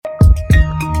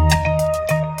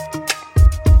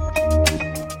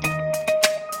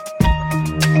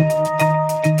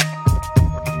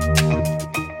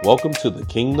Welcome to the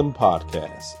Kingdom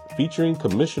Podcast, featuring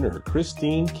Commissioner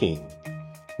Christine King,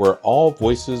 where all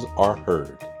voices are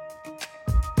heard.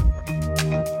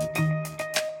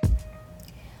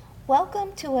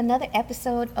 Welcome to another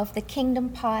episode of the Kingdom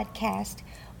Podcast,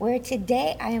 where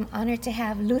today I am honored to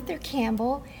have Luther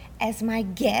Campbell as my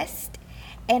guest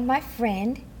and my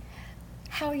friend.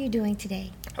 How are you doing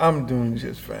today? I'm doing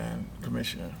just fine,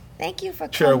 Commissioner. Thank you for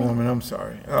coming. Chairwoman, I'm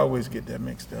sorry. I always get that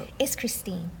mixed up. It's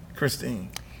Christine. Christine.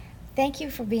 Thank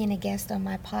you for being a guest on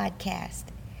my podcast.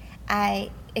 I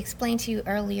explained to you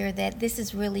earlier that this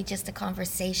is really just a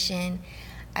conversation.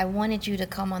 I wanted you to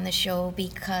come on the show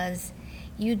because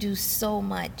you do so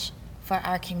much for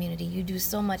our community. You do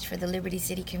so much for the Liberty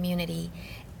City community.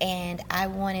 And I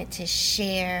wanted to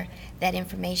share that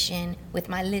information with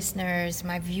my listeners,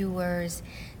 my viewers,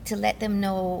 to let them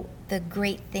know the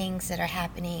great things that are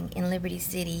happening in Liberty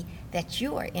City that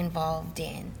you are involved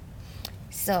in.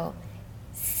 So,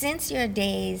 since your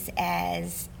days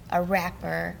as a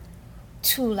rapper,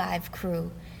 2 Live Crew,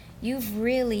 you've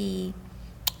really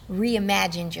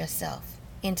reimagined yourself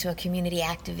into a community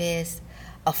activist,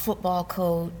 a football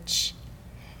coach,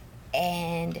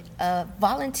 and a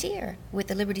volunteer with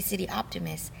the Liberty City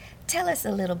Optimist. Tell us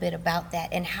a little bit about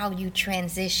that and how you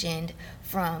transitioned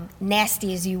from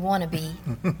nasty as you want to be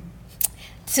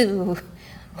to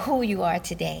who you are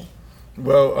today.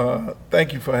 Well,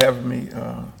 thank you for having me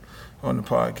on the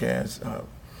podcast.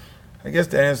 I guess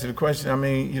to answer the question, I'm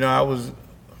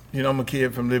a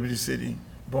kid from Liberty City,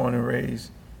 born and raised,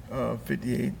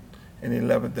 58 and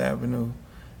 11th Avenue.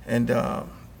 And, I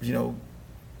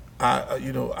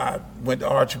went to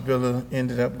Archville,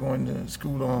 ended up going to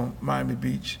school on Miami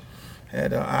Beach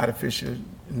at Ida Fisher,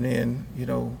 and then,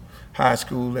 high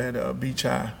school at Beach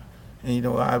High.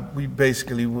 And, we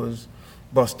basically was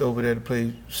bussed over there to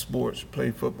play sports,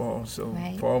 play football. So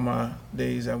right. For all my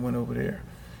days, I went over there.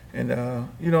 And,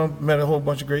 met a whole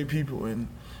bunch of great people and,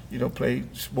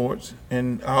 played sports.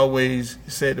 And I always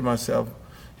said to myself,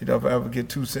 if I ever get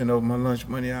 2 cents over my lunch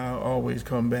money, I'll always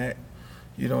come back,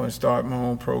 and start my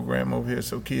own program over here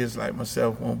so kids like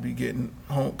myself won't be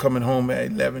coming home at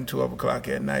 11, 12 o'clock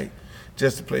at night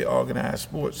just to play organized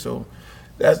sports. So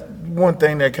that's one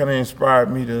thing that kind of inspired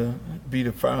me to be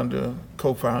the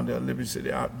co-founder of Liberty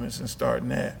City Optimist and starting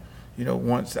that,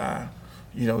 once I,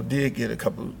 did get a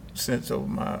couple cents over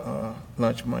my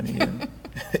lunch money. And,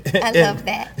 I love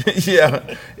that.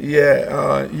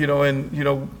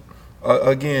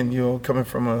 Again, coming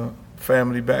from a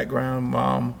family background,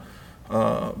 mom,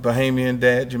 Bahamian,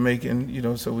 dad,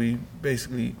 Jamaican, so we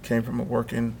basically came from a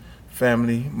working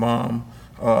family. Mom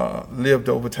lived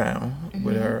over town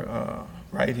with her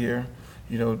right here,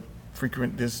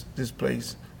 frequent this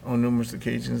place on numerous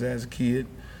occasions as a kid.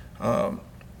 I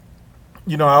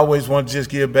always wanted to just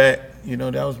give back.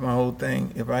 That was my whole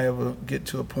thing. If I ever get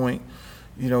to a point,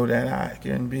 that I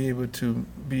can be able to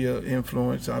be an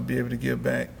influence, I'll be able to give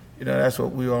back. That's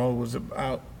what we all was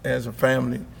about as a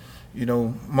family.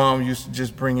 Mom used to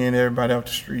just bring in everybody off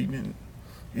the street and,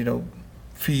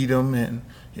 feed them. And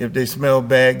if they smell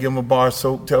bad, give them a bar of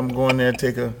soap, tell them go in there and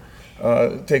take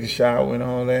a shower and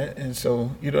all that. And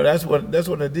so, that's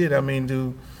what I did.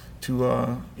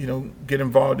 To get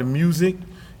involved in music.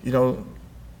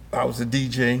 I was a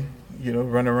DJ,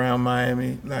 running around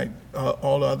Miami like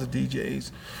all the other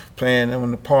DJs, playing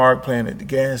on the park, playing at the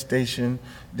gas station.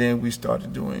 Then we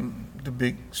started doing the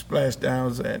big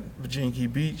splashdowns at Virginia Key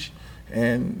Beach.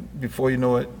 And before you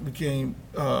know it, became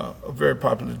a very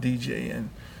popular DJ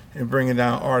and bringing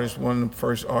down artists, one of the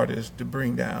first artists to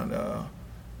bring down,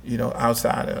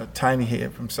 outside of Tiny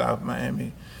Head from South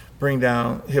Miami, bring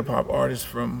down hip-hop artists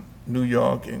from New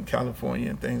York and California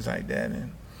and things like that.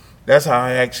 And that's how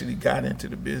I actually got into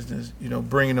the business,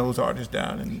 bringing those artists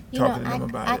down and talking to them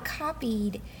about it. I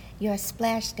copied your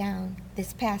splashdown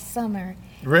this past summer.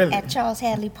 Really? At Charles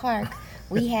Hadley Park.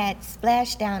 We had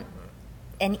splashdown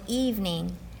an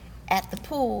evening at the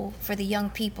pool for the young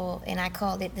people, and I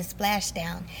called it the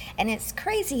splashdown. And it's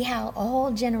crazy how a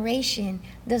whole generation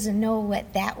doesn't know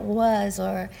what that was,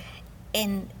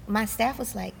 and my staff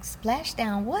was like,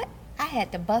 splashdown, what? I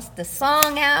had to bust the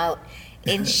song out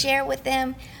and share with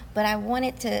them. But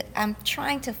I'm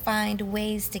trying to find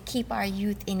ways to keep our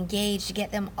youth engaged, to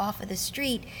get them off of the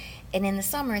street. And in the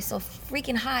summer, it's so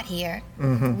freaking hot here.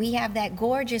 Mm-hmm. We have that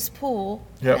gorgeous pool.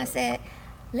 Yep. And I said,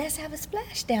 let's have a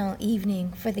splashdown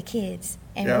evening for the kids.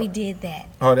 And we did that.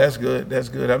 Oh, that's good. That's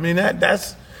good.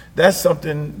 That's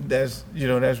something that's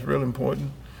real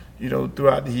important.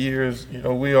 Throughout the years,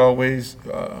 we always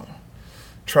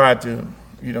tried to,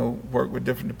 work with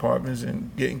different departments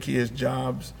and getting kids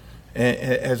jobs, and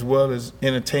as well as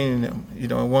entertaining them.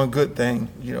 And one good thing,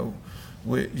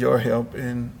 with your help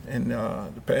and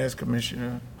the past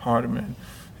Commissioner Hardeman,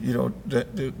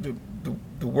 the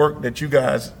work that you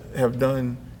guys have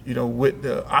done, with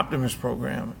the Optimist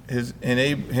program has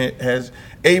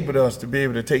enabled us to be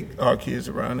able to take our kids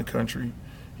around the country,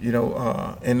 in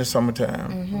the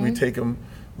summertime. Mm-hmm.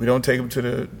 We don't take them to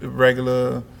the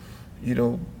regular,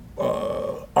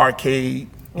 arcade.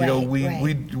 Right.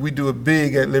 We do it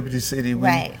big at Liberty City.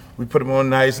 We put them on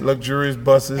nice, luxurious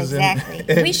buses.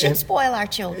 Exactly. We should spoil our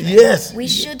children. Yes. We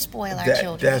should spoil our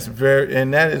children.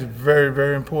 That is very,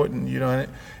 very important,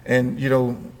 and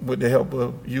with the help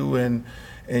of you and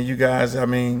you guys, I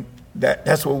mean,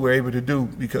 that's what we're able to do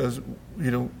because,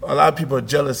 a lot of people are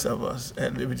jealous of us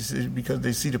at Liberty City because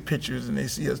they see the pictures and they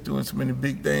see us doing so many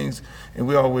big things, and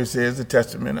we always say it's a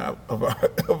testament of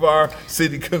our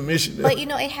city commissioner. But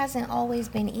it hasn't always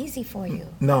been easy for you.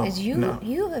 No, because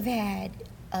you have had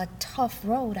a tough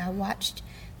road. I watched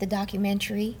the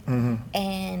documentary,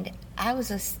 and I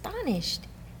was astonished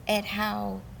at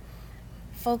how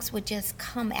folks would just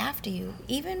come after you,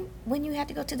 even when you had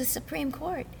to go to the Supreme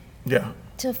Court. Yeah.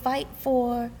 To fight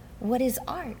for what is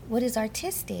art, what is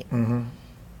artistic.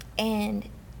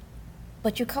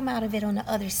 But you come out of it on the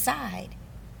other side,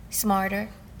 smarter,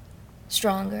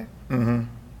 stronger,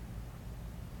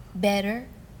 better,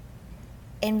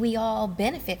 and we've all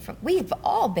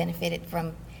benefited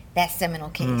from that seminal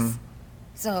case.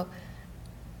 So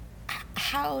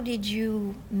how did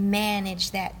you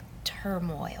manage that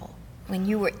turmoil when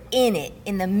you were in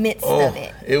the midst of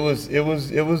it? It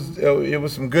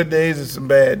was some good days and some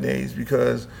bad days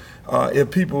because if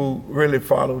people really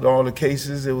followed all the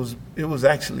cases, it was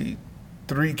actually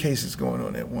 3 cases going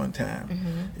on at one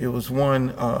time. It was one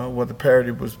where the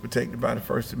parity was protected by the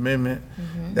First Amendment.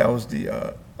 That was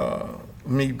the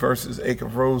Me versus Acre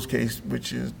Rose case,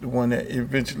 which is the one that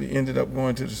eventually ended up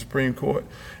going to the Supreme Court.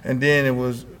 And then it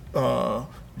was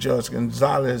Judge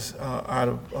Gonzalez out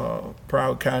of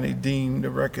Broward County deemed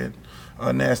the record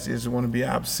nasty as it want to be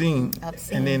obscene.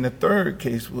 And then the third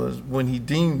case was when he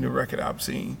deemed the record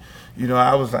obscene.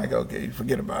 I was like, okay,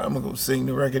 forget about it. I'm going to go sing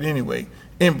the record anyway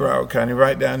in Broward County,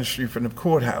 right down the street from the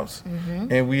courthouse.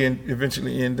 And we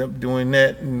eventually ended up doing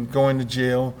that and going to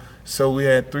jail. So we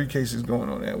had 3 cases going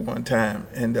on at one time.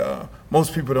 And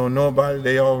most people don't know about it.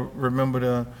 They all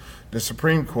remember the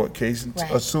Supreme Court case,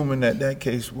 assuming that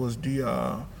case was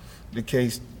the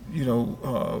case,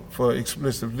 for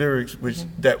explicit lyrics, which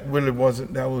that really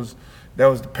wasn't. That was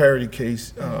the parody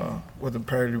case, where the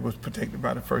parody was protected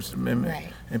by the First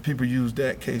Amendment, and people use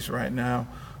that case right now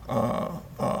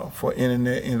for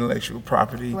internet intellectual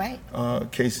property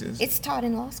cases. It's taught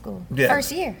in law school.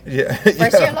 First year.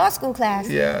 First year law school class.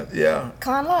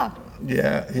 Con law.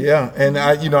 And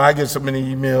I get so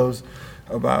many emails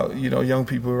about young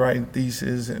people writing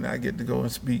theses, and I get to go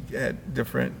and speak at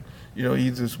different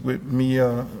either with me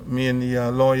and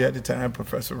the lawyer at the time,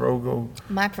 Professor Rogo.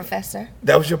 My professor.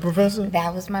 That was your professor?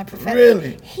 That was my professor.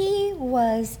 Really? He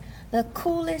was the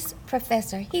coolest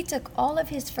professor. He took all of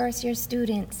his first-year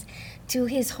students to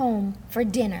his home for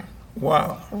dinner.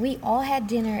 Wow. We all had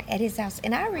dinner at his house.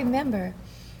 And I remember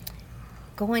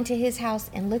going to his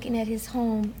house and looking at his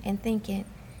home and thinking,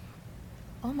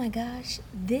 oh my gosh,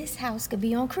 this house could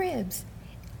be on Cribs.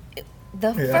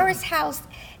 The first house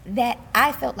that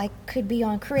I felt like could be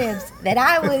on Cribs that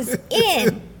I was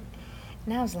in.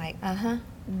 And I was like,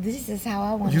 this is how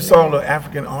I want to live. You saw the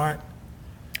African art?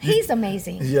 He's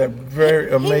amazing. Yeah, very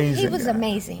amazing. He was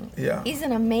amazing. Yeah. He's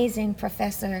an amazing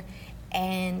professor.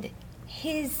 And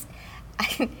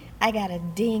I got a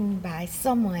ding by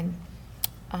someone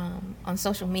on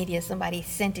social media. Somebody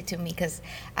sent it to me because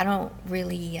I don't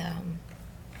really,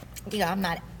 I'm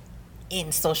not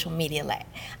in social media. Like,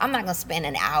 I'm not going to spend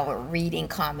an hour reading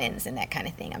comments and that kind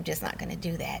of thing. I'm just not going to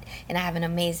do that. And I have an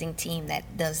amazing team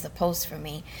that does the posts for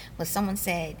me. But someone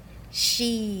said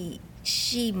she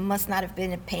must not have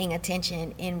been paying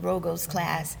attention in Rogo's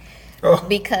class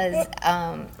because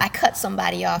I cut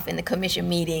somebody off in the commission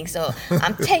meeting. So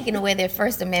I'm taking away their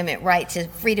First Amendment right to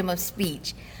freedom of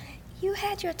speech. You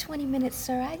had your 20 minutes,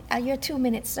 sir. Your 2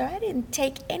 minutes, sir. I didn't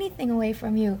take anything away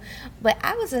from you. But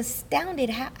I was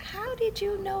astounded. How did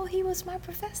you know he was my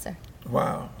professor?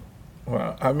 Wow.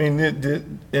 I mean,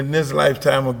 in this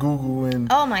lifetime of Google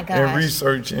and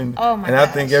research, and I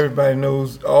think everybody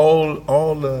knows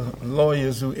all the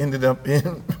lawyers who ended up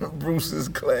in Bruce's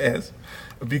class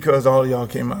because all of y'all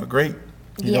came out great.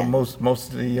 You know, most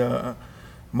of the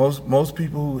most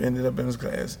people who ended up in his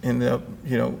class ended up,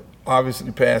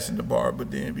 obviously passing the bar,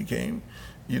 but then became,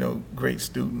 great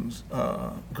students,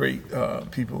 great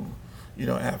people,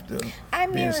 after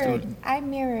being students. I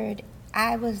mirrored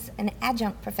I was an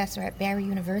adjunct professor at Barry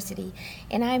University,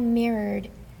 and I mirrored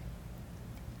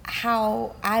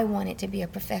how I wanted to be a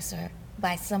professor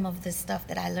by some of the stuff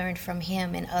that I learned from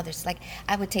him and others. Like,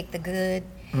 I would take the good,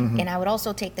 and I would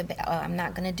also take the bad. Oh, I'm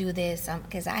not going to do this,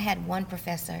 because I had one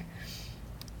professor.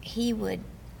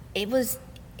 It was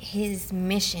his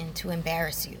mission to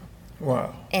embarrass you.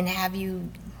 Wow. And have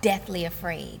you deathly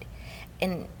afraid.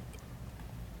 And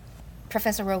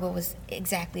Professor Rogo was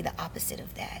exactly the opposite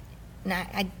of that. And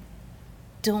I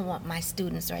don't want my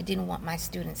students, or I didn't want my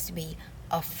students to be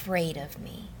afraid of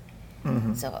me.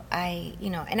 So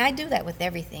and I do that with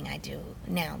everything I do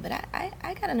now. But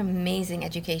I got an amazing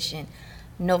education.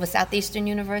 Nova Southeastern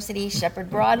University,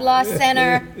 Shepherd Broad Law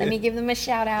Center. Let me give them a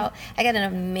shout out. I got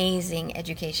an amazing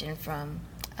education from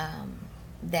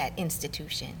that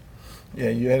institution. Yeah,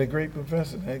 you had a great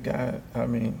professor. That guy, I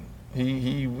mean,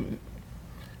 he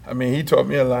taught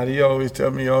me a lot. He always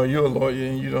tell me, "Oh, you're a lawyer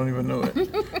and you don't even know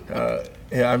it."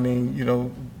 Yeah, I mean,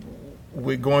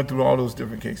 we're going through all those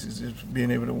different cases. Just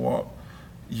being able to walk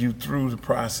you through the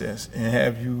process and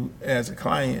have you, as a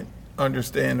client,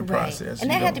 understand the process. And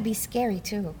that had to be scary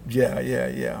too.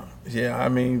 Yeah. I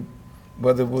mean,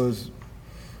 whether it was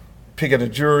picking a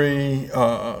jury,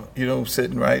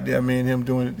 sitting right there, me and him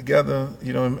doing it together,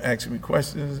 him asking me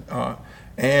questions,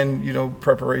 and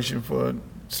preparation for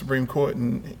Supreme Court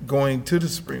and going to the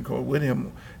Supreme Court with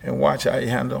him and watch how he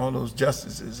handled all those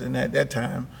justices. And at that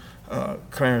time,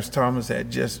 Clarence Thomas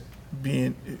had just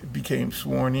became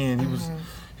sworn in.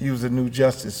 He was a new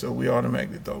justice, so we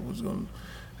automatically thought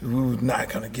we were not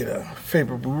going to get a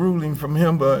favorable ruling from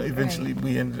him, but eventually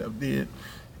we ended up did.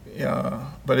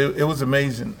 But it was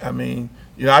amazing. I mean,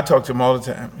 I talk to him all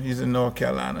the time. He's in North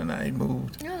Carolina now. He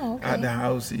moved out the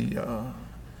house.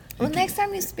 Well, next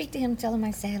time you speak to him, tell him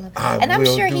I say hello. And I'm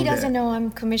sure he doesn't know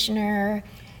I'm commissioner.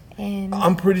 And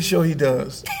I'm pretty sure he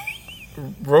does.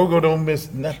 Rogo don't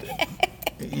miss nothing.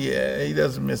 Yeah, he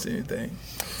doesn't miss anything.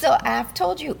 So I've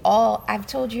told you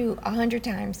 100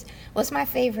 times, what's my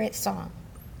favorite song?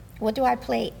 What do I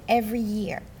play every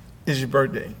year? It's your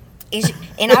birthday.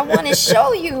 And I want to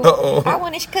show you. I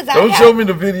want to, because don't show me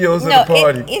the videos of the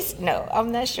party. No,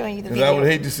 I'm not showing you the video. I would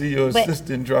hate to see your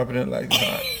assistant dropping it like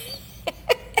that.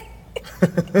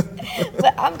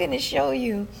 But I'm going to show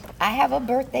you. I have a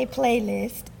birthday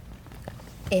playlist,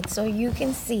 and so you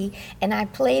can see. And I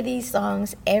play these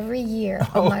songs every year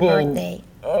on my birthday.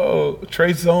 Oh,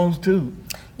 Trey songs too.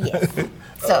 Yes.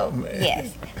 So,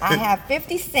 yes. I have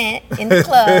 50 Cent in the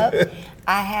club.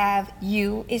 I have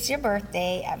You, It's Your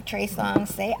Birthday. I have Trey Songz,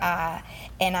 Say I.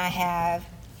 And I have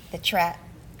the Trap,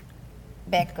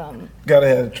 Beckham. Gotta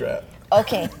have the Trap.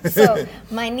 Okay, so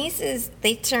my nieces,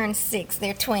 they turned 6.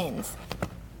 They're twins.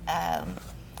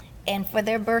 And for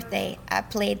their birthday, I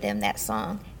played them that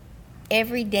song.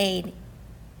 Every day,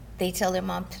 they tell their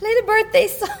mom, play the birthday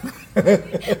song.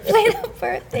 Play the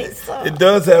birthday song. It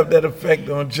does have that effect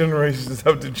on generations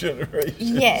after generations.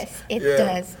 Yes, it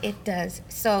does. It does.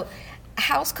 So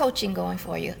how's coaching going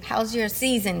for you? How's your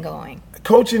season going?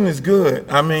 Coaching is good.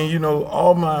 I mean,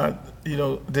 all my,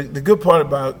 the good part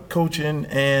about coaching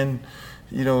and,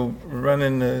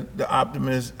 running the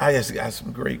Optimist, I just got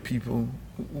some great people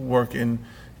working,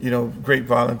 great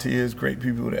volunteers, great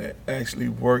people that actually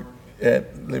work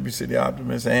at Liberty City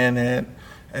Optimist and at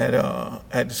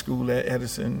the school at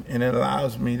Edison, and it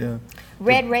allows me to.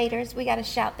 Red Raiders, we got to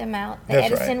shout them out. The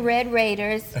Edison right. Red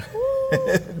Raiders.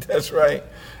 That's right.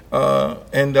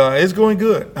 And it's going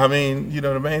good. I mean,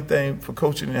 the main thing for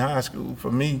coaching in high school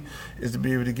for me is to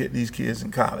be able to get these kids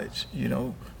in college.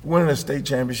 Winning a state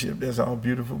championship, that's all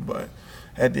beautiful, but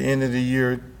at the end of the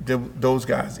year, those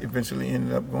guys eventually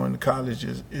ended up going to college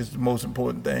is the most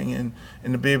important thing. And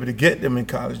to be able to get them in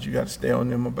college, you got to stay on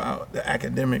them about the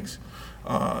academics.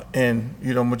 And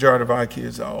majority of our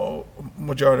kids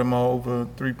majority of them are over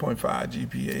 3.5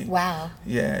 GPA. Wow.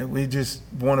 Yeah,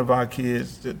 one of our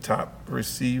kids, the top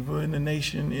receiver in the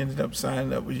nation, ended up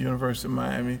signing up with University of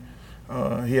Miami.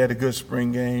 He had a good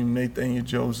spring game, Nathaniel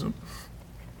Joseph.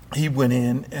 He went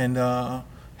in and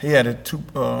he had a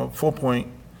 4.2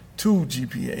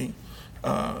 GPA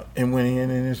and went in.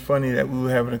 And it's funny that we were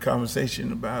having a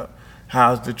conversation about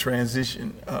how's the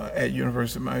transition at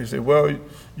University of Miami. He said, well,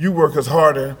 you work us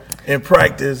harder in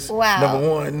practice, wow. Number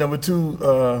one. Number two,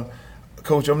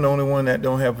 Coach, I'm the only one that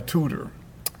don't have a tutor.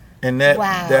 And that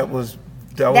was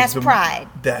pride.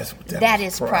 That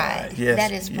is pride. Yes,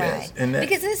 that is pride. Yes. And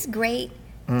because it's great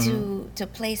to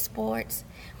play sports,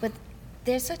 but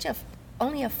there's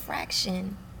only a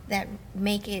fraction that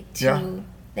make it to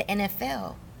the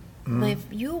NFL. But if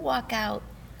you walk out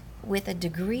with a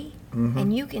degree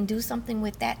and you can do something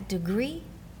with that degree,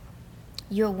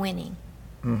 you're winning.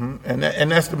 And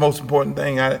that's the most important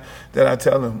thing that I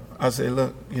tell them. I say,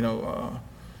 look,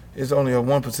 it's only a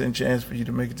 1% chance for you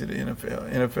to make it to the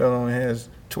NFL. NFL only has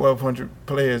 1,200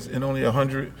 players, and only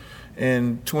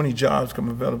 120 jobs come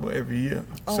available every year.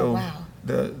 Oh, so wow.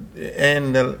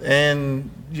 In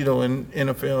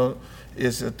NFL,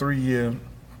 it's a 3-year.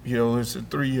 It's a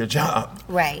 3-year job.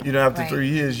 Right. After 3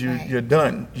 years, you're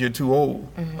done. You're too old,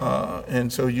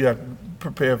 and so you have to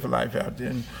prepare for life out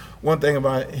there. And one thing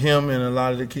about him and a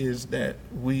lot of the kids that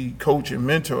we coach and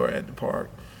mentor at the park,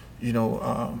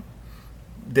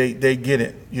 they get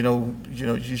it.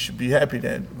 You should be happy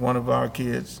that one of our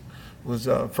kids was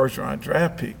a first-round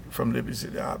draft pick from Liberty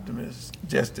City Optimist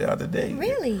just the other day.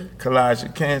 Really?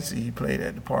 Kalijah Cansey, he played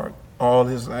at the park all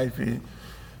his life.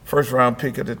 First-round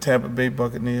pick of the Tampa Bay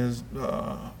Buccaneers,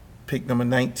 pick number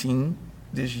 19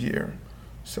 this year.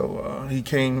 So he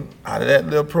came out of that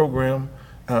little program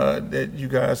that you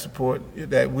guys support,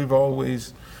 that we've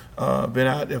always been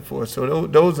out there for. So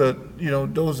those are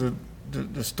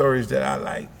the stories that I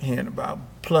like hearing about.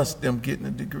 Plus them getting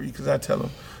a degree, because I tell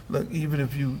them, look, even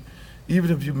if you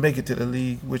make it to the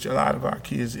league, which a lot of our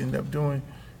kids end up doing,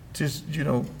 just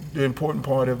the important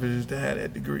part of it is to have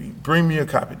that degree. Bring me a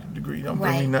copy of the degree. Don't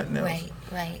bring me nothing else.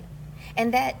 Right.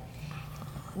 And that,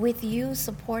 with you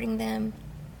supporting them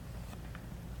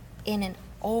in an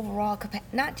overall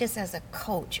capacity, not just as a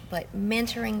coach, but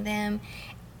mentoring them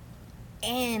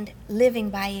and living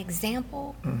by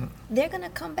example, they're going to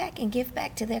come back and give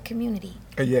back to their community.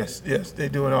 Yes, they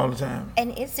do it all the time.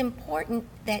 And it's important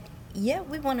that,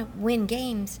 we want to win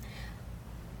games,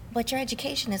 but your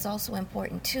education is also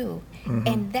important too.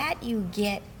 And that you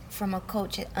get from a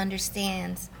coach that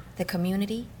understands the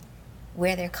community,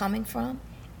 where they're coming from,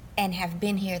 and have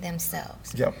been here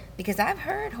themselves. Yep. Because I've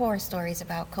heard horror stories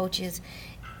about coaches,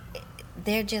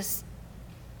 they're just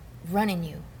running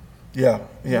you. Yeah.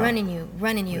 Running you.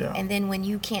 Yeah. And then when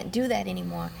you can't do that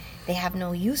anymore, they have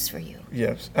no use for you.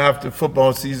 Yes. After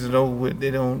football season over with, they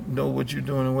don't know what you're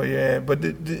doing and where you're at. But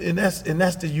and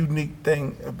that's the unique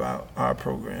thing about our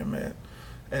program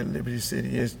at Liberty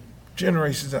City is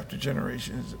generations after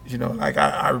generations. Like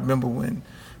I remember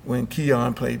when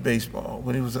Keon played baseball,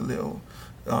 when he was a little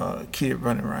kid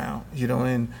running around,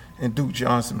 and Duke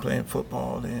Johnson playing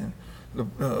football, and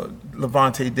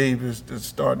Levante Davis, the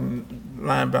starting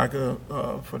linebacker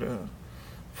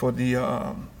for the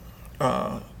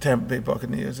Tampa Bay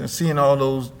Buccaneers, and seeing all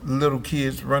those little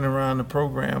kids running around the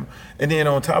program, and then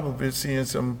on top of it, seeing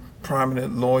some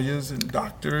prominent lawyers and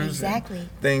doctors and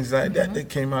things like that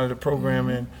came out of the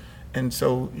program, and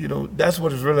so that's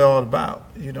what it's really all about,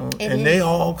 and they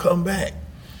all come back.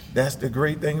 That's the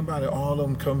great thing about it. All of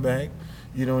them come back,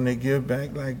 and they give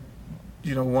back. Like,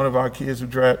 one of our kids who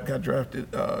got drafted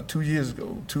 2 years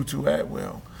ago, Tutu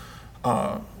Atwell.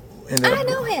 I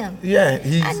know him. Yeah,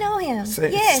 I know him.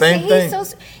 Same thing.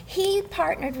 He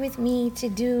partnered with me to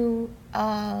do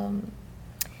back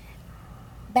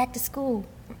to school,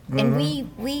 and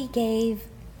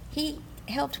he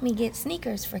helped me get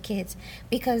sneakers for kids,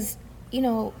 because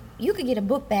you could get a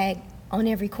book bag on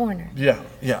every corner. Yeah.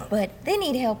 But they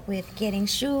need help with getting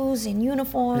shoes and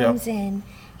uniforms, and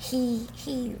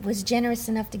he was generous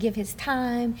enough to give his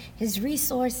time, his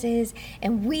resources,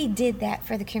 and we did that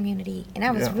for the community, and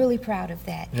I was really proud of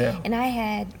that. Yeah. And I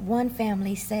had one young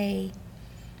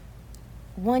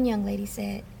lady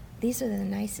said, these are the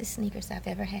nicest sneakers I've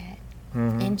ever had,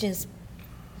 and just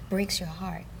breaks your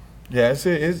heart. Yeah,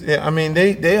 I mean,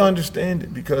 they understand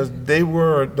it, because they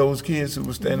were those kids who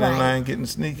were standing in line getting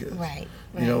sneakers. Right.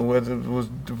 Whether it was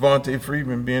Devontae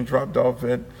Freeman being dropped off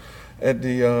at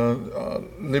the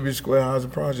Liberty Square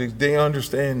Housing Projects, they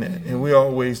understand that, and we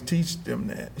always teach them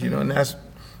that. And that's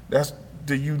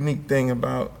the unique thing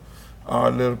about our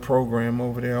little program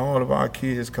over there. All of our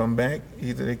kids come back.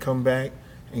 Either they come back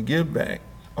and give back,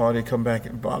 or they come back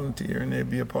and volunteer, and they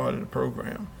be a part of the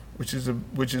program, which is a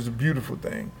beautiful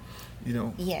thing.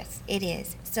 Yes, it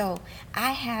is. So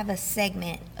I have a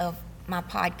segment of my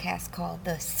podcast called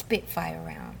the Spitfire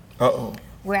Round.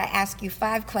 Where I ask you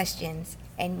 5 questions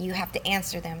and you have to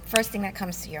answer them. First thing that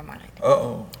comes to your mind.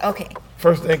 Okay.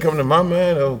 First thing coming to my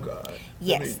mind? Oh, God.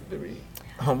 Yes. Let me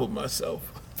humble myself.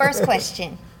 First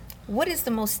question. What is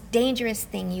the most dangerous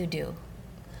thing you do?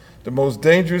 The most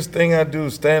dangerous thing I do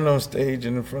is stand on stage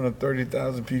in front of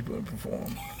 30,000 people and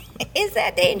perform. Is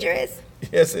that dangerous?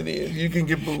 Yes, it is. You can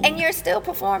get booed. And you're still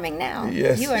performing now.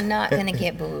 Yes. You are not going to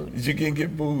get booed. You can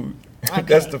get booed. Okay.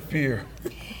 That's the fear.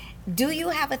 Do you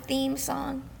have a theme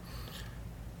song?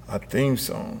 A theme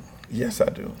song? Yes, I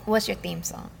do. What's your theme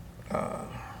song?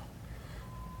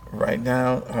 Right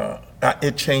now,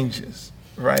 it changes.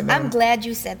 right now. I'm glad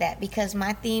you said that because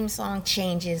my theme song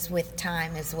changes with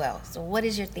time as well. So what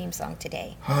is your theme song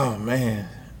today? Oh, man.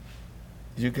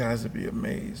 You guys would be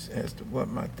amazed as to what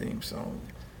my theme song.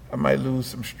 I might lose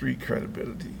some street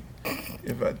credibility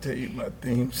if I tell you my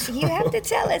theme song. You have to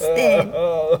tell us then.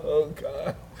 Oh,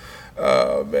 God.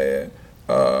 Oh, man.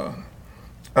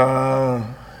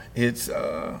 It's,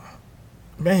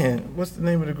 man, what's the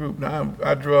name of the group? Now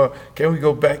I draw, can we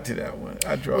go back to that one?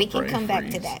 I draw We can brain come back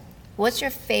freeze. to that. What's your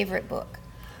favorite book?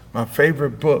 My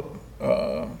favorite book,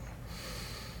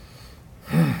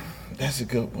 that's a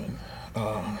good one.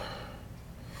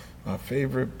 My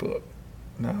favorite book,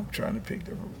 now I'm trying to pick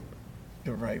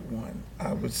the right one.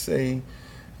 I would say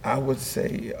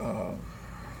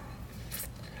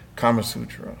Kama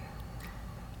Sutra.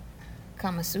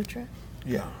 Kama Sutra?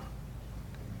 Yeah.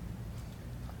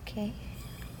 Okay.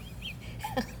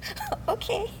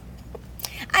 Okay.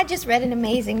 I just read an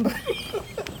amazing book.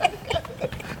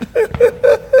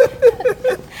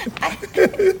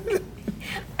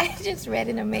 I just read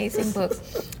an amazing book.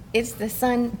 It's The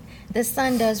Sun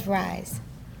Does Rise.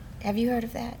 Have you heard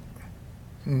of that?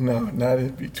 No, not in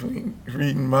between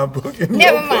reading my book and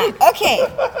Never your mind. book. Okay.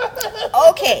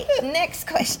 Okay. Next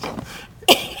question.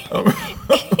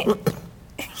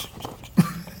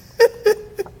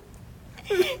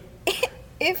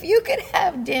 If you could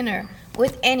have dinner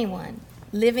with anyone,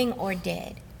 living or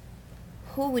dead,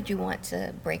 who would you want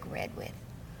to break bread with?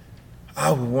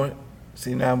 I would want.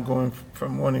 See, now I'm going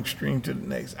from one extreme to the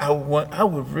next. I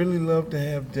would really love to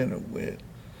have dinner with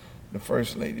the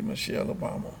First Lady, Michelle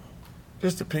Obama,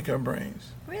 just to pick her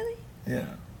brains. Really?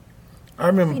 Yeah. I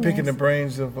remember Be picking nice. the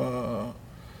brains of the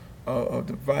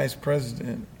Vice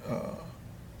President,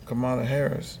 Kamala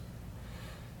Harris.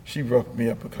 She roughed me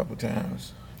up a couple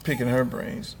times, picking her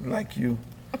brains, like you.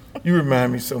 You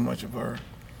remind me so much of her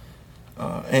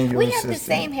and your We have assistant. the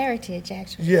same heritage,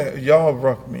 actually. Yeah, y'all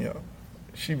roughed me up.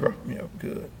 She roughed me up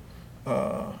good.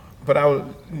 But I was,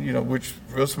 which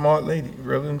real smart lady,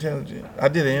 real intelligent. I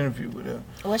did an interview with her.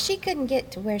 Well, she couldn't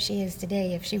get to where she is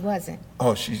today if she wasn't.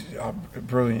 Oh, she's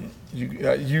brilliant.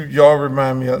 Y'all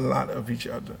remind me a lot of each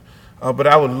other. But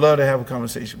I would love to have a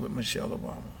conversation with Michelle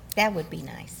Obama. That would be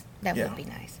nice. That Yeah. would be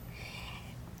nice.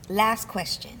 Last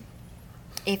question.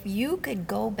 If you could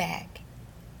go back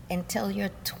and tell your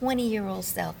 20-year-old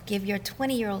self, give your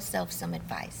 20-year-old self some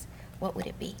advice, what would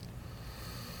it be?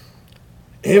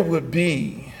 It would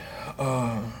be,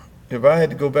 if I had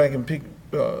to go back and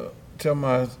tell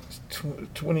my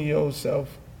 20-year-old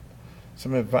self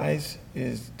some advice,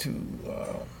 is to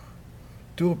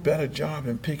do a better job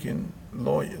in picking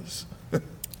lawyers.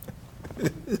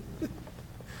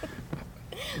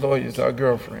 Lawyers are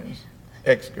girlfriends,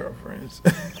 ex-girlfriends.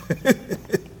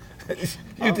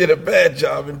 You did a bad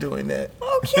job in doing that.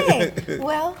 Okay.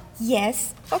 Well,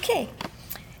 yes. Okay.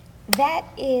 That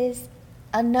is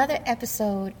another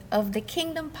episode of the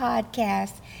Kingdom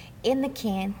Podcast in the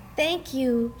can. Thank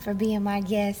you for being my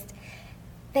guest.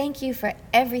 Thank you for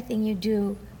everything you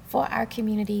do for our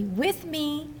community with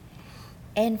me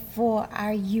and for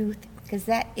our youth, because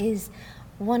that is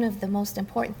one of the most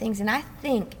important things. And I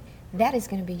think that is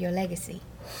going to be your legacy.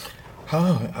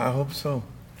 Oh, I hope so.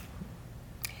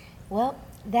 Well,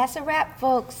 that's a wrap,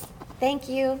 folks. Thank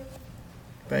you.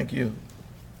 Thank you.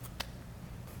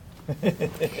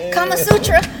 Kama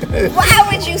Sutra. Why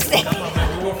would you say?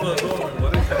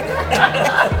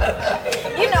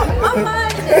 My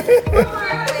mind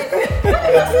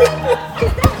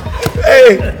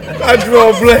Hey, I draw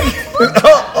a blank.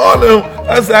 All of them.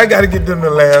 I said, I got to get them to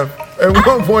laugh. At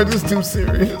one point, it's too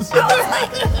serious. I was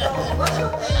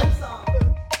like,